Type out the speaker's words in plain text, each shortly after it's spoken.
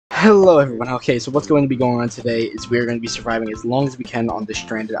Hello everyone. Okay, so what's going to be going on today is we are going to be surviving as long as we can on this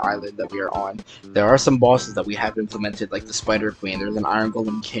stranded island that we are on. There are some bosses that we have implemented, like the Spider Queen, there's an Iron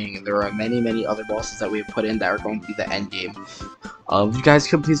Golem King, and there are many other bosses that we have put in that are going to be the end game. If you guys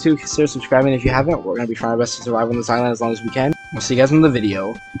could please do consider subscribing if you haven't. We're going to be trying our best to survive on this island as long as we can. We'll see you guys in the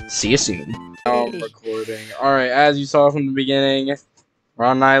video. See you soon. I'm recording. Alright, as you saw from the beginning, we're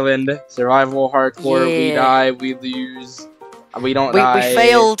on an island, survival, hardcore, we die, we lose. We don't die. We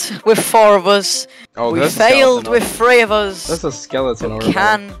failed with 4 of us. Oh, we failed with 3 of us. That's a skeleton over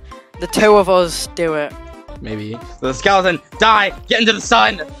Can the 2 of us do it? Maybe. The skeleton, die! Get into the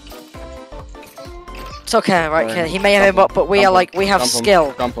sun! It's okay, right, kid. He may have him up, but we are like, we have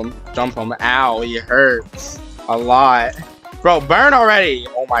skill. Jump him. Jump him. Ow, he hurts. A lot. Bro, burn already!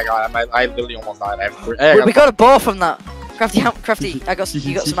 Oh my god, I literally almost died. We got a bow from that. Crafty,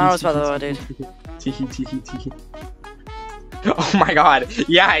 you got some arrows by the way, dude. Oh my god.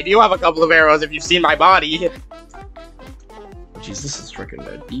 Yeah, I do have a couple of arrows if you've seen my body. Jeez, this is freaking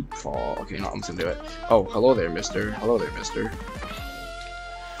a deep fall. Okay, no, I'm just gonna do it. Oh, hello there, mister. Hello there, mister.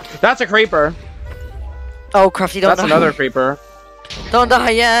 That's a creeper. Oh, Crafty, don't die. That's another creeper. Don't die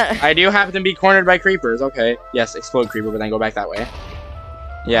yet. I do happen to be cornered by creepers. Okay. Yes, explode creeper, but then go back that way.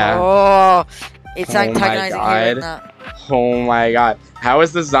 Yeah. Oh, it's antagonizing hearing that. Oh my god. How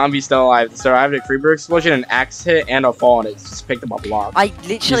is this zombie still alive? So I have a creeper explosion, an axe hit, and a fall, and it's just picked up a block. I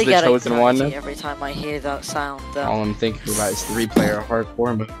literally get chosen one every time I hear that sound. All I'm thinking about is 3-player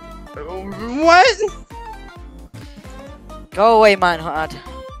hardcore. But what? Go away, Minehut.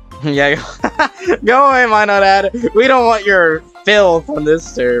 Yeah, go away, Minehut. We don't want your filth on this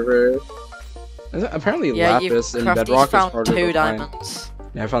server. Apparently, lapis and bedrock is harder to find. 2 diamonds.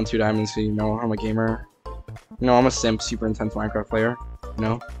 Yeah, I found 2 diamonds, so you know I'm a gamer. No, I'm a simp, super intense Minecraft player.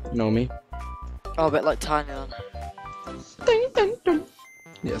 You know me. Oh, a bit like Tiny then.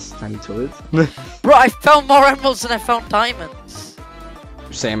 Yes, Tiny Toilet. Bro, I found more emeralds than I found diamonds.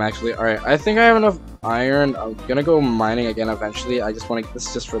 Same, actually. Alright, I think I have enough iron. I'm gonna go mining again eventually. I just want to. This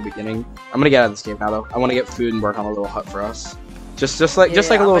is just for the beginning. I'm gonna get out of this cave now, though. I want to get food and work on a little hut for us. Just like a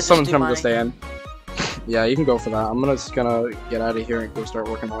little something to stay in. Yeah, you can go for that. I'm just gonna get out of here and go start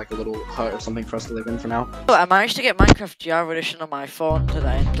working on like a little hut or something for us to live in for now. Oh, I managed to get Minecraft GR edition on my phone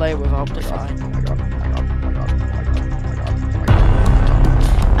today and play with Optify.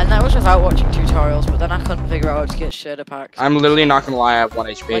 And that was without watching tutorials, but then I couldn't figure out how to get shader packs. I'm literally not gonna lie, I have 1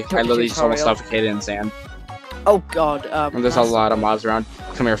 HP. I literally just almost suffocated in sand. Oh god, and there's a lot of mobs around.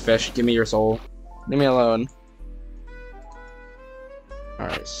 Come here, fish. Give me your soul. Leave me alone.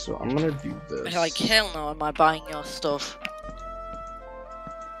 Alright, so I'm gonna do this. Like, hell no, am I buying your stuff?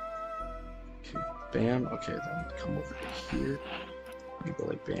 Okay, bam. Okay, then come over here. You go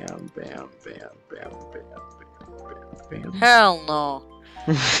like bam, bam, bam, bam, bam, bam, bam. Hell no.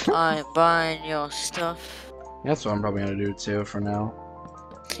 I'm buying your stuff. That's what I'm probably gonna do too for now.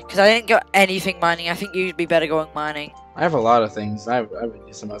 Because I didn't get anything mining. I think you'd be better going mining. I have a lot of things. I have a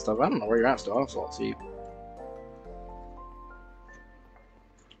decent amount of stuff. I don't know where you're at still. So I'll see.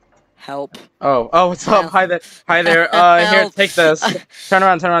 Help. Oh, what's up? Hi there. Here, take this. Turn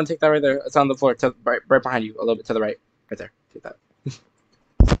around, take that right there. It's on the floor, right behind you, a little bit to the right. Right there. Take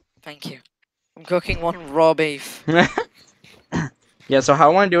that. Thank you. I'm cooking 1 raw beef. Yeah, so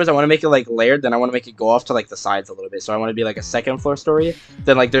how I want to do is I want to make it like layered, then I want to make it go off to like the sides a little bit. So I want to be like a 2nd floor story,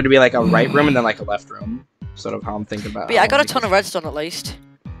 then like there to be like a right room and then like a left room. Sort of how I'm thinking about. But yeah, I got a ton of redstone at least.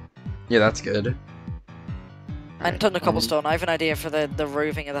 Yeah, that's good. And a ton of cobblestone. I have an idea for the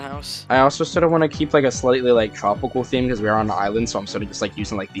roofing of the house. I also sort of want to keep like a slightly like tropical theme because we're on the island, so I'm sort of just like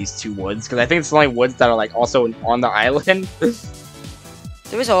using like these 2 woods because I think it's the only woods that are like also on the island.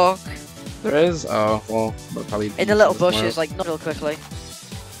 There is oak. There is? Oh, well, but probably in the little bushes, like not real quickly.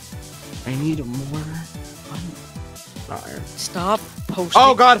 I need more iron. Stop posting.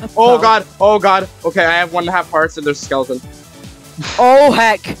 Oh god! Oh god! Oh god! Okay, I have 1.5 hearts and there's a skeleton. Oh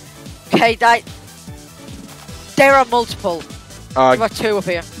heck! Okay, there are multiple. There are 2 up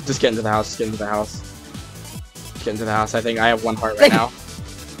here. Just get into the house. Get into the house. Get into the house. I think I have 1 heart right now.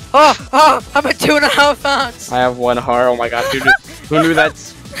 Oh! I'm at 2.5 hearts. I have 1 heart. Oh my god! Who knew that?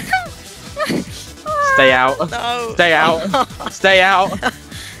 Stay out. No. Stay out. Stay out.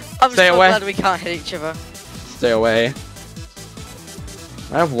 I'm Stay so away. glad we can't hit each other. Stay away.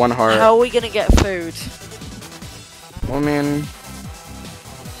 I have 1 heart. How are we gonna get food? Well, I mean...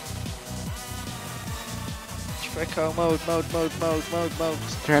 Trico mode.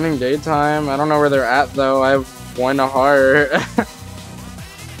 It's turning daytime. I don't know where they're at though. I have 1 heart.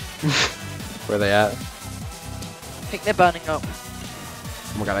 Where are they at? I think they're burning up.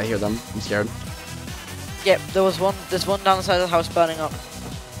 Oh my god, I hear them. I'm scared. Yep, there's one down the side of the house burning up.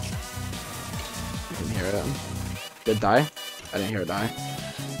 Didn't hear it. Did it die? I didn't hear it die.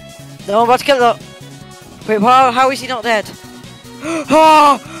 No, I'm about to kill that. Wait, how is he not dead?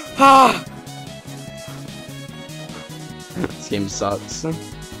 Ah! Ah! This game sucks.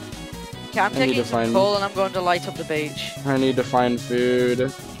 Okay, I'm taking some coal and I'm going to light up the beach. I need to find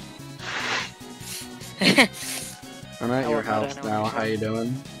food. I'm at your house now. How you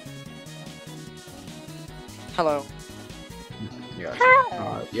doing? Hello.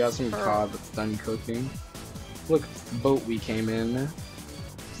 You got some cod that's done cooking. Look, it's the boat we came in.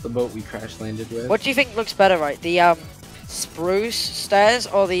 It's the boat we crash landed with. What do you think looks better, right? The spruce stairs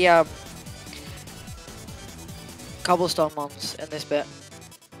or the cobblestone ones in this bit?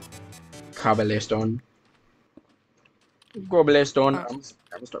 Cobblestone. Cobblestone. I'm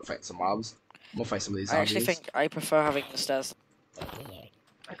gonna start fighting some mobs. I'm gonna fight some of these zombies. I actually think I prefer having the stairs.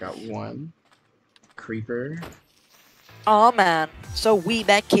 I got one. Creeper. Oh man, so we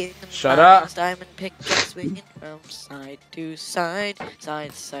back in. Shut up. Diamond pickaxe swinging from side to side,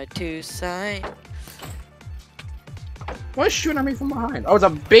 side to side. What's shooting at me from behind? Oh, it's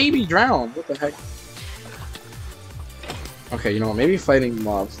a baby drowned. What the heck? Okay, you know what? Maybe fighting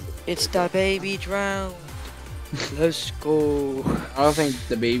mobs. It's the baby drowned. Let's go. I don't think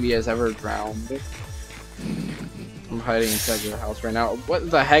the baby has ever drowned. I'm hiding inside your house right now. What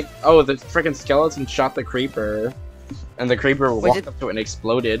the heck? Oh, the freaking skeleton shot the creeper. And the creeper walked up to it and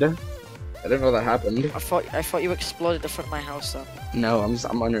exploded. I didn't know that happened. I thought you exploded the front of my house though. No,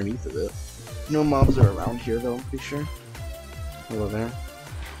 I'm underneath of it. No mobs are around here though, I'm pretty sure. Hello there.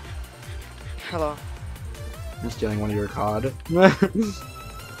 Hello. I'm stealing one of your cod. I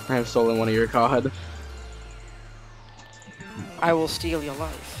have stolen one of your cod. I will steal your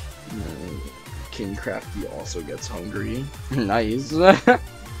life. King Crafty also gets hungry. Nice.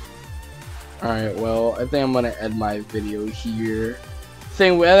 Alright, well, I think I'm gonna end my video here. I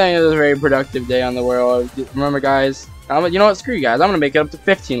think it was a very productive day on the world. Remember, guys, you know what? Screw you guys. I'm gonna make it up to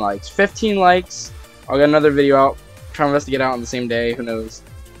 15 likes. 15 likes. I'll get another video out. Try my best to get out on the same day. Who knows?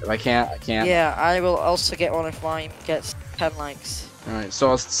 If I can't, I can't. Yeah, I will also get one if mine gets 10 likes. Alright, so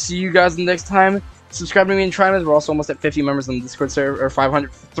I'll see you guys next time. Subscribe to me and Trimaz. We're also almost at 50 members on the Discord server, or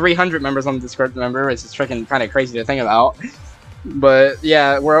 300 members on the Discord member. It's just freaking kind of crazy to think about. But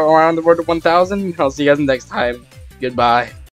yeah, we're around the road to 1,000. I'll see you guys next time. Goodbye.